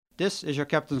This is your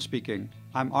captain speaking.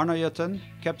 I'm Arno Jutten,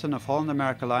 captain of Holland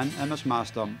America Line MS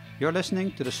Maasdam. You're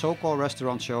listening to the SoCal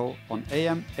Restaurant Show on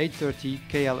AM 830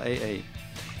 KLAA.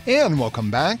 And welcome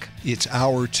back. It's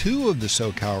hour 2 of the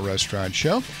SoCal Restaurant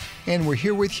Show, and we're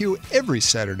here with you every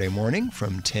Saturday morning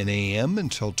from 10 a.m.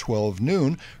 until 12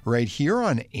 noon right here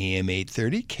on AM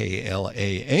 830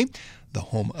 KLAA, the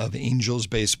home of Angels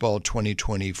Baseball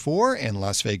 2024 and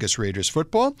Las Vegas Raiders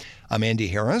football. I'm Andy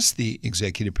Harris, the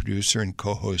executive producer and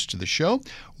co-host of the show.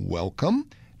 Welcome.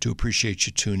 Do appreciate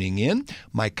you tuning in.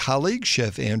 My colleague,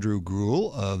 Chef Andrew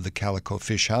Gruel of the Calico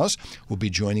Fish House, will be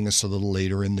joining us a little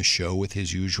later in the show with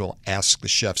his usual Ask the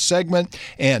Chef segment,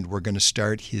 and we're going to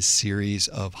start his series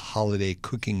of holiday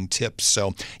cooking tips,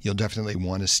 so you'll definitely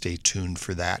want to stay tuned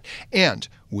for that. And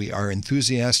we are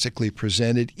enthusiastically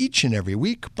presented each and every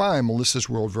week by Melissa's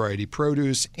World Variety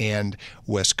Produce and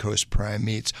West Coast Prime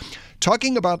Meats.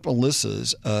 Talking about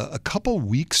Melissa's, a couple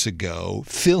weeks ago,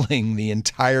 filling the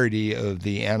entirety of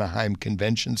the Anaheim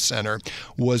Convention Center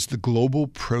was the Global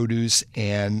Produce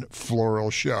and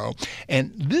Floral Show.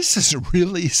 And this is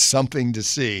really something to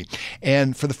see.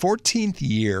 And for the 14th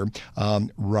year,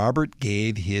 Robert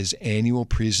gave his annual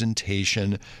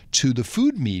presentation to the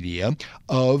food media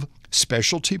of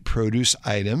specialty produce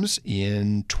items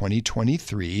in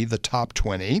 2023, the top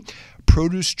 20,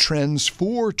 produce trends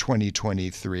for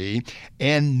 2023,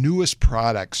 and newest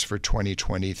products for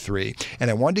 2023. And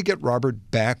I wanted to get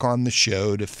Robert back on the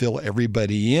show to fill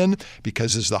everybody in,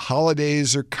 because as the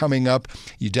holidays are coming up,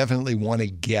 you definitely want to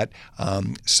get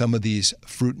some of these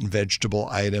fruit and vegetable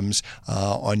items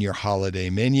on your holiday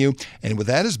menu. And with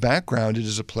that as background, it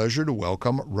is a pleasure to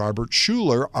welcome Robert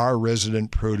Schueller, our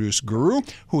resident produce guru,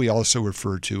 who we also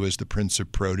refer to as the Prince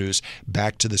of Produce,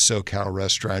 back to the SoCal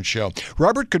Restaurant Show.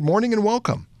 Robert, good morning and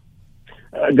welcome.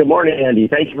 Good morning, Andy.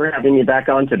 Thank you for having me back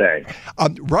on today.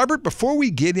 Robert, before we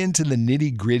get into the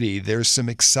nitty-gritty, there's some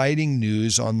exciting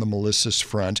news on the Melissa's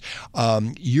front.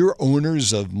 You're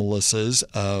owners of Melissa's,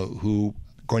 who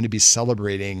going to be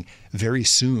celebrating very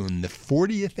soon the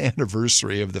 40th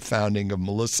anniversary of the founding of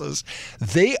Melissa's.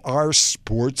 They are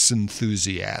sports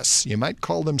enthusiasts. You might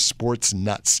call them sports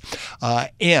nuts.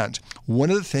 And one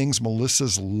of the things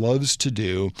Melissa's loves to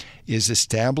do is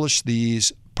establish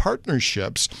these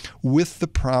partnerships with the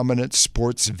prominent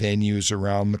sports venues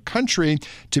around the country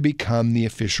to become the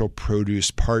official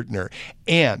produce partner.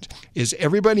 And as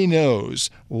everybody knows,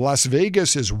 Las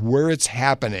Vegas is where it's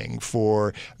happening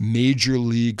for major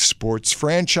league sports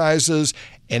franchises.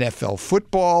 NFL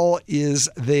football is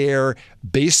there,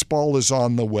 baseball is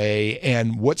on the way,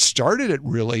 and what started it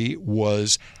really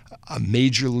was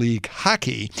Major League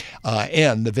Hockey,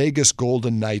 and the Vegas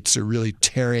Golden Knights are really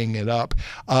tearing it up.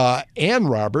 And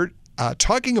Robert,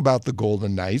 talking about the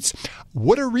Golden Knights,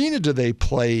 what arena do they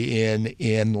play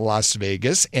in Las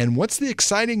Vegas, and what's the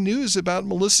exciting news about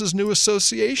Melissa's new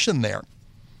association there?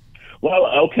 Well,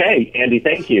 okay, Andy,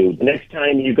 thank you. The next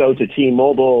time you go to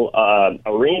T-Mobile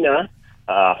Arena,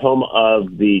 home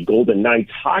of the Golden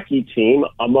Knights hockey team,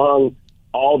 among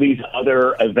all these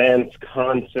other events,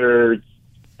 concerts,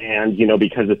 and, you know,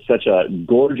 because it's such a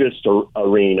gorgeous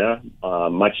arena,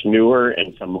 much newer,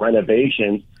 and some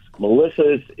renovations,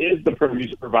 Melissa's is the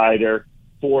produce provider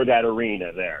for that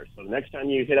arena there. So the next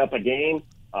time you hit up a game,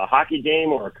 a hockey game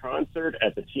or a concert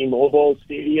at the T-Mobile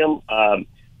Stadium,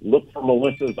 look for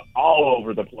Melissa's all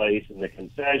over the place in the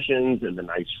concessions and the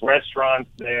nice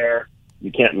restaurants there.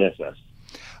 You can't miss us.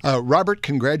 Robert,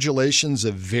 congratulations.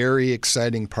 A very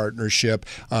exciting partnership,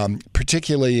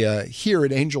 particularly here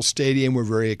at Angel Stadium. We're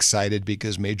very excited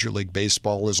because Major League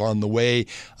Baseball is on the way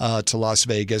to Las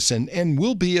Vegas and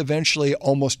will be eventually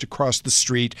almost across the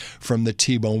street from the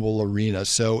T-Mobile Arena.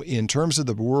 So in terms of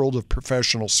the world of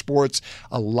professional sports,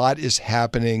 a lot is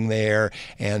happening there.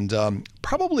 And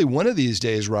probably one of these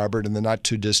days, Robert, in the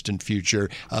not-too-distant future,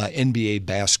 NBA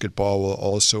basketball will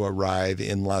also arrive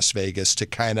in Las Vegas to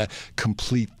kind of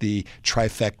complete the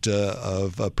trifecta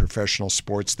of professional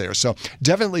sports there. So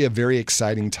definitely a very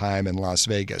exciting time in Las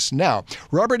Vegas. Now,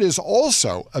 Robert, is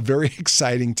also a very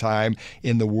exciting time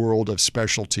in the world of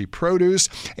specialty produce,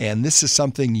 and this is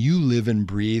something you live and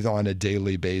breathe on a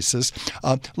daily basis.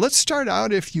 Let's start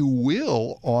out, if you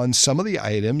will, on some of the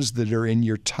items that are in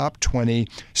your top 20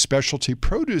 specialty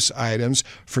produce items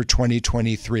for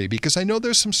 2023, because I know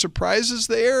there's some surprises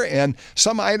there and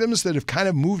some items that have kind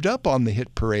of moved up on the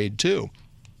hit parade too.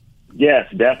 Yes,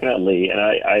 definitely, and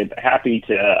I'm happy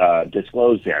to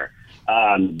disclose there.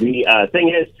 The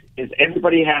thing is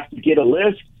everybody has to get a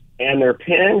list and their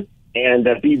pen and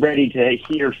be ready to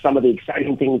hear some of the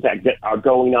exciting things that are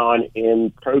going on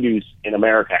in produce in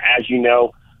America. As you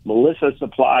know, Melissa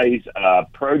supplies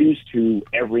produce to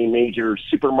every major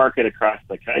supermarket across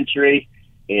the country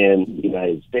in the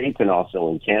United States and also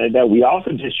in Canada. We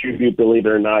also distribute, believe it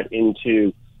or not,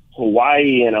 into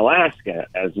Hawaii and Alaska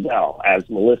as well, as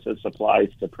Melissa supplies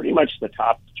to pretty much the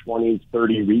top 20,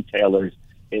 30 retailers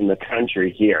in the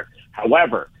country here.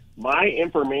 However, my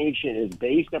information is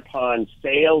based upon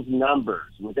sales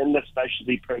numbers within the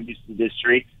specialty produce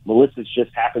industry. Melissa's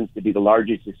just happens to be the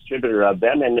largest distributor of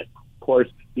them. And, of course,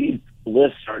 these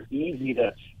lists are easy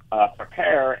to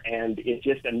prepare, and it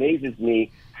just amazes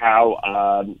me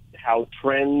how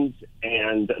trends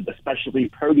and the specialty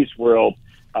produce world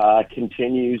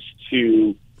continues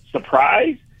to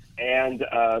surprise and,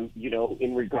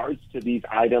 in regards to these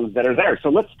items that are there. So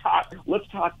let's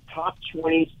talk top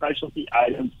 20 specialty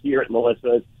items here at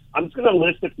Melissa's. I'm just going to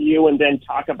list a few and then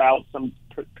talk about some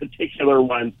particular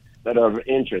ones that are of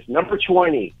interest. Number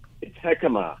 20, it's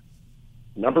jicama.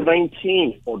 Number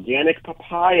 19, organic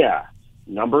papaya.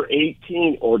 Number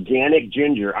 18, organic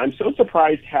ginger. I'm so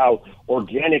surprised how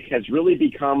organic has really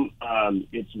become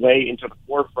its way into the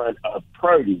forefront of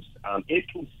produce. It's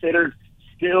considered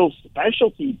still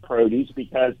specialty produce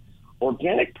because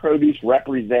organic produce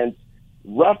represents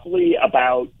roughly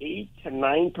about 8 to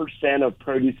 9% of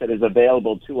produce that is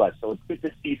available to us. So it's good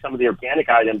to see some of the organic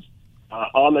items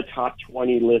on the top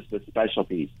 20 list of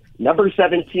specialties. Number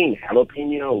 17,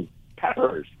 jalapeno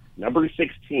peppers. Number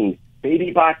 16,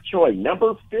 baby bok choy.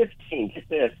 Number 15, get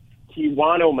this,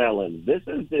 kiwano melon. This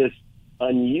is this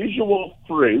unusual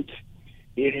fruit.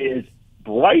 It is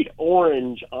bright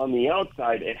orange on the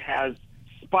outside. It has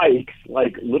spikes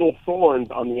like little thorns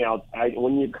on the outside.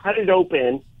 When you cut it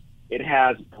open, it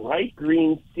has bright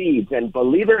green seeds. And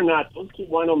believe it or not, those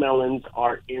kiwano melons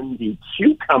are in the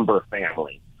cucumber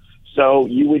family. So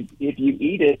you would, if you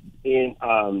eat it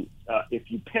if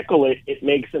you pickle it, it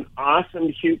makes an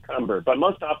awesome cucumber. But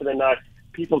most often than not,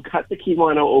 people cut the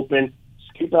kiwano open,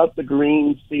 scoop out the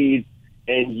green seeds,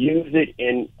 and use it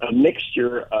in a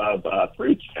mixture of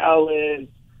fruit salads.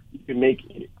 You can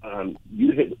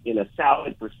use it in a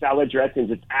salad for salad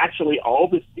dressings. It's actually all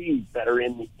the seeds that are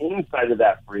in the inside of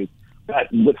that fruit. But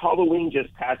with Halloween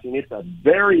just passing, it's a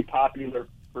very popular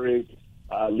fruit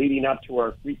leading up to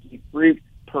our Freaky Fruit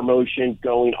promotion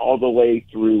going all the way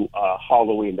through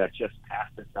Halloween. That just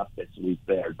passed us up this week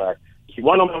there. But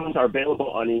kiwano melons are available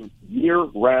on a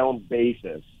year-round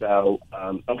basis. So,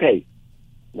 okay,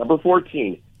 number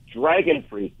 14, dragon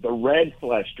fruit, the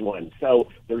red-fleshed one. So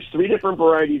there's 3 different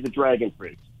varieties of dragon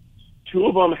fruit. 2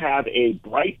 of them have a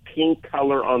bright pink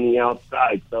color on the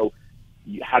outside. So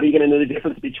how are you going to know the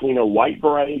difference between a white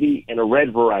variety and a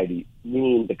red variety,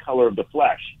 meaning the color of the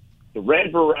flesh? The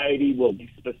red variety will be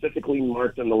specifically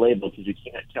marked on the label because you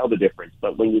can't tell the difference.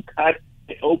 But when you cut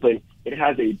it open, it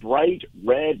has a bright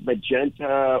red,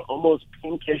 magenta, almost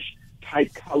pinkish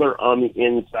type color on the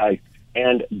inside.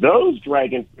 And those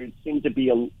dragon fruits seem to be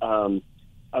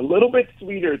a little bit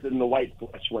sweeter than the white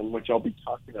flesh one, which I'll be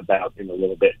talking about in a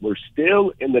little bit. We're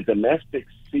still in the domestic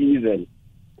season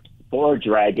for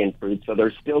dragon fruit, so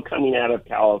they're still coming out of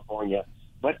California,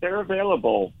 but they're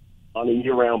available on a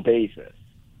year-round basis.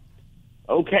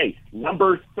 Okay,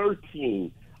 number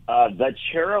 13, the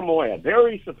cherimoya.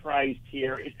 Very surprised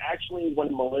here. It's actually one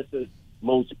of Melissa's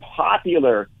most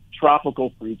popular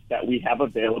tropical fruits that we have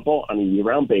available on a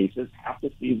year-round basis. Half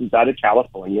the season's out of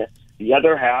California. The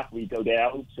other half, we go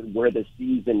down to where the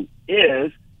season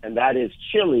is, and that is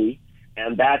Chile,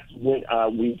 and that's when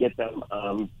we get them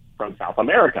from South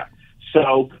America.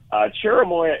 So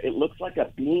cherimoya, it looks like a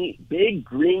big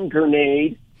green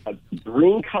grenade, a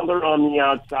green color on the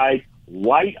outside,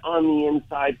 white on the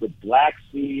inside with black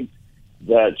seeds.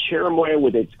 The cherimoya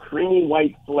with its creamy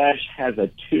white flesh has a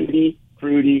tutti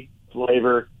fruity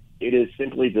flavor. It is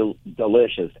simply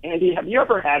delicious. Andy, have you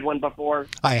ever had one before?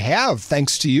 I have,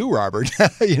 thanks to you, Robert.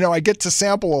 I get to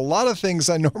sample a lot of things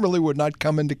I normally would not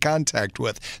come into contact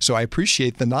with, so I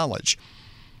appreciate the knowledge.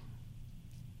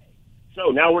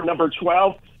 So now we're number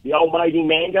 12, the almighty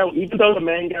mango. Even though the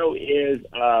mango is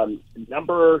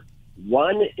number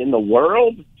 1 in the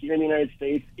world, here in the United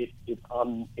States,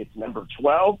 it's number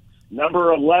 12.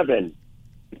 Number 11,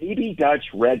 Baby Dutch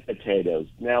red potatoes.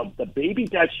 Now, the Baby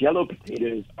Dutch yellow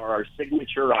potatoes are our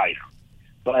signature item,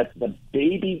 but the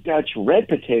Baby Dutch red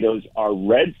potatoes are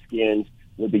red-skinned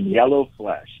with the yellow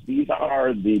flesh. These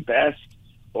are the best,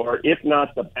 or if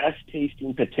not the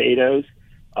best-tasting potatoes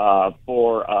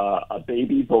for a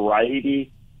baby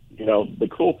variety. The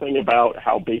cool thing about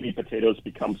how baby potatoes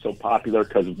become so popular,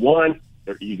 because 1,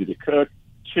 they're easy to cook.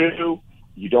 2,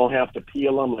 you don't have to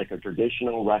peel them like a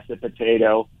traditional russet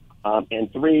potato.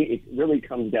 And 3, it really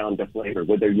comes down to flavor.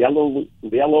 With their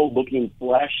yellow-looking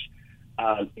flesh,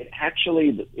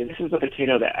 This is a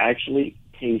potato that actually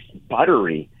tastes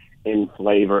buttery in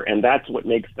flavor, and that's what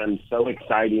makes them so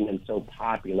exciting and so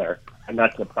popular. I'm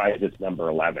not surprised it's number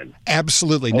 11.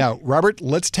 Absolutely. Now, Robert,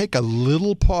 let's take a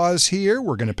little pause here.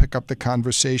 We're going to pick up the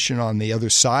conversation on the other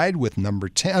side with number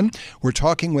 10. We're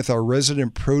talking with our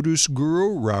resident produce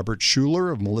guru, Robert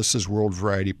Schueller of Melissa's World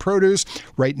Variety Produce.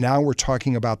 Right now, we're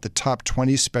talking about the top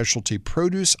 20 specialty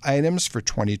produce items for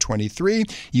 2023.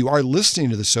 You are listening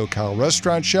to the SoCal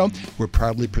Restaurant Show. We're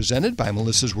proudly presented by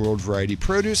Melissa's World Variety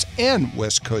Produce and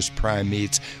West Coast Prime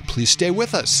Meats. Please stay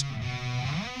with us.